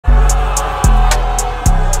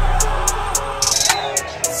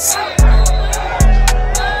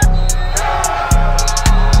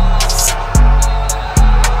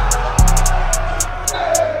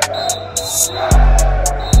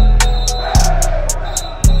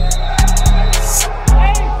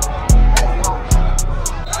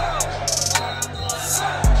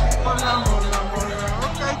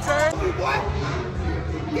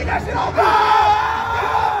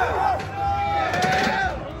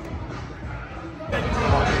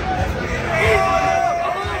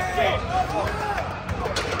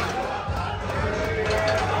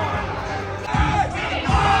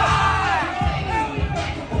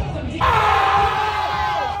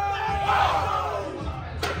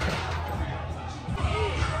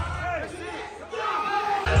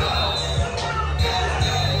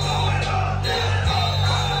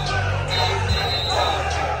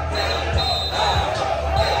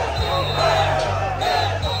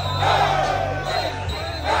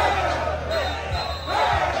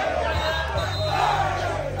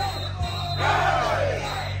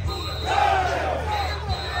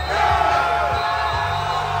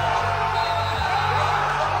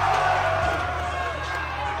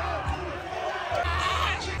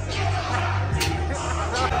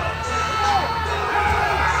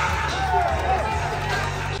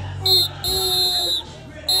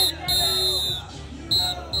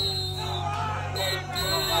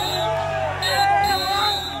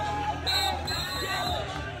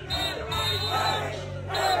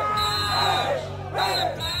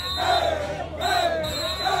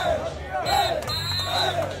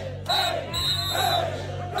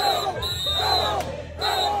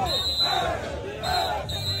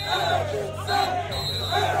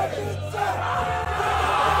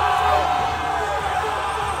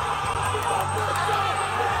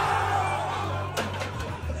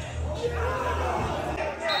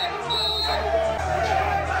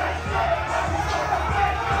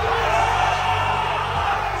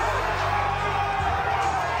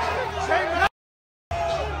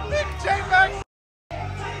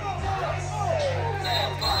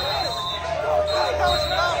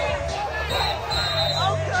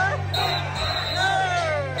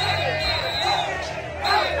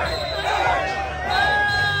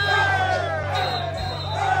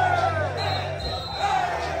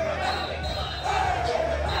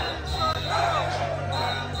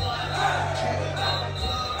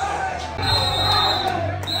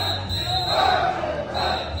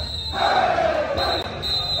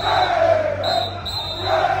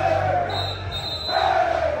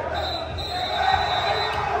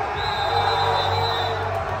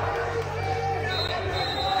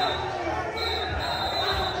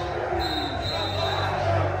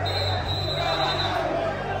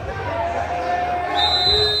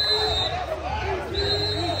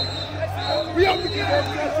We have to get that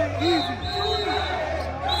shit easy.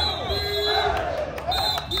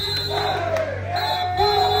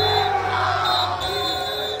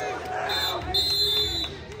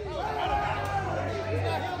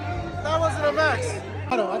 That wasn't a max.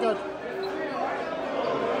 I got.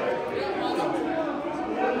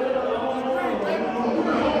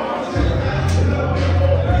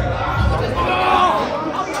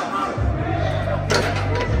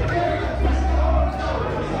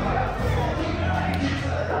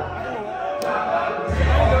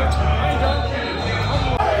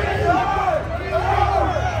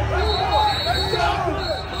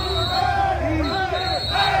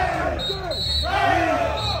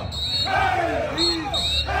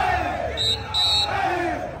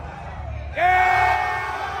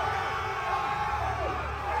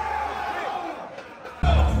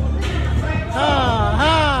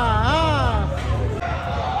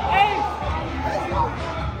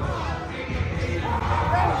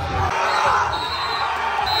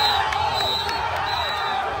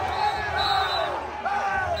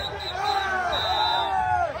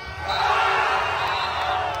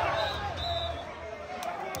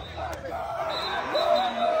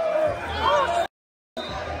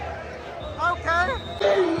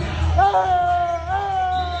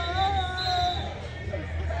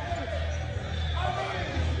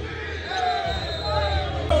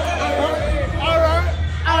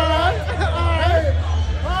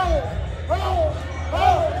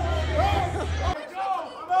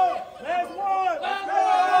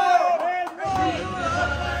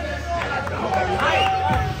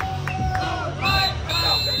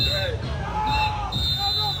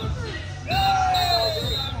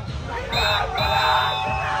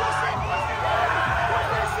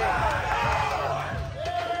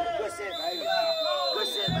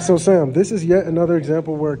 So Sam, this is yet another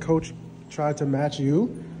example where a coach tried to match you.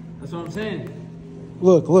 That's what I'm saying.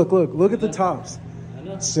 Look at the tops.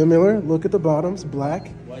 Similar. Look at the bottoms. Black.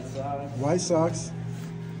 White socks. White socks.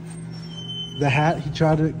 The hat. He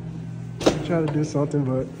tried to do something,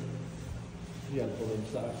 but You gotta pull them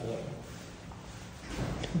socks up.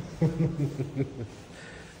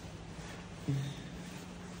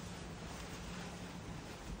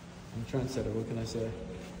 I'm trying to set it. What can I say?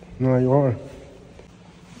 no, you are.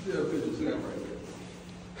 Yeah, picture Sam right there.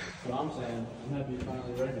 That's what I'm saying. I'm happy you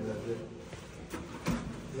finally recognized it.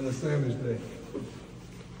 It's a Sammy's day.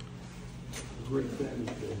 A great Sammy's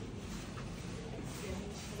day.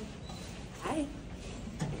 Hi.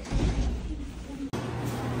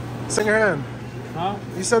 Sing your hand. Huh?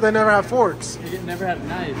 You said they never have forks. You never have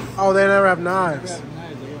knives. Oh, they never have knives. Never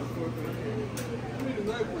have knives. I got a fork right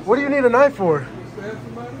here. What do you need a knife for? I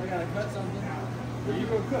gotta cut something. Where you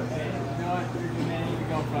gonna cut? Hey, you know what? Man, you can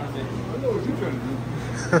go in front of me. I know what you're trying to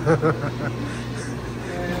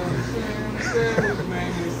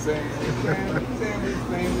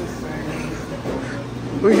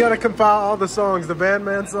do. We gotta compile all the songs. The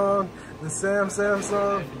Bandman song, the Sam song.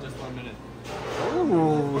 Just 1 minute.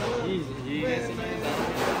 Ooh. Easy.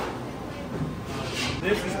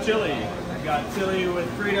 This is chili. We got chili with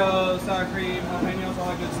Fritos, sour cream, jalapenos, all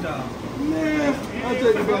that good stuff. Man, I'll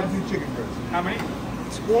take about 2 chicken breasts. How many?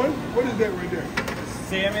 One? What is that right there?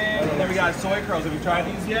 Salmon, and then we got soy curls. Have you tried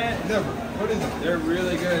these yet? Never. What is it? They're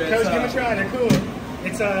really good. Coach, give them a try. They're cool.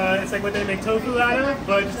 It's like what they make tofu out of,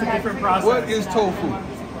 but just a different process. What is tofu?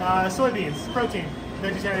 Soybeans, protein,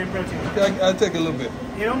 vegetarian protein. I'll take a little bit.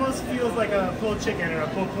 It almost feels like a pulled chicken or a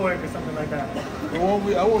pulled pork or something like that. I want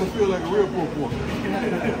to feel like a real pulled pork.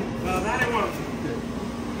 Well, that I won't.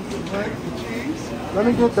 The rice, the cheese. Let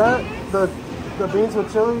me get that. The beans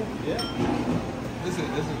with chili. Yeah. This is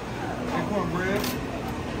acorn bread.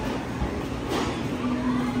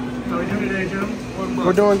 How are we doing today, Jim?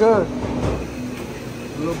 We're doing good. A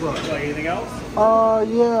little broccoli. Like anything else?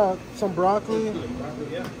 Yeah, some broccoli.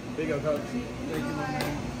 Yeah. There you go, Coach. Thank you, my man.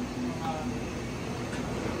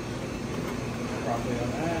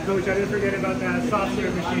 Coach, I didn't forget about that soft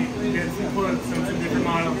serve machine. Get some quotes, some different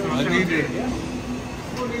models. I need it.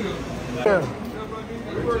 Yeah.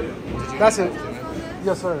 That's it.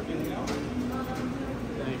 Yes, sir.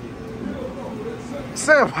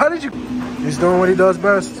 Sam, how did you? He's doing what he does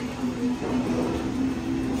best.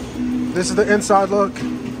 This is the inside look.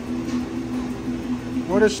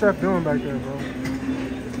 What is Chef doing back there, bro?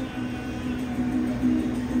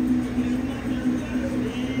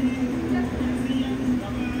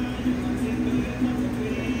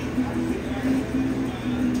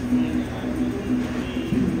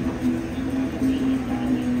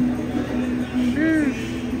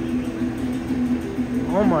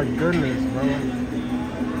 Oh my goodness, bro.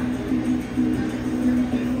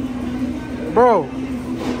 Bro,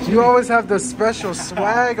 You always have the special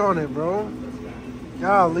swag on it, bro.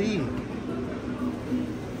 Golly.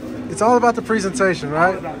 It's all about the presentation,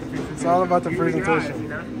 right? It's all about the presentation.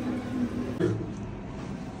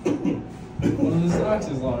 One of the socks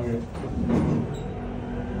is longer.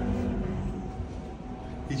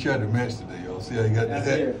 He tried to match today, y'all. See how he got the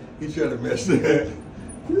hat? He tried to match the hat.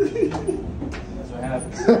 That's what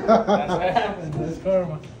happens. That's what happens. That's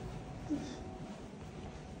karma.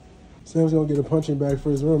 Sam's gonna get a punching bag for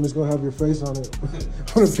his room. He's gonna have your face on it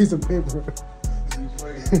on a piece of paper.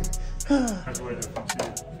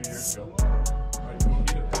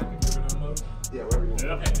 Yeah, wherever you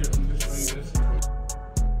want.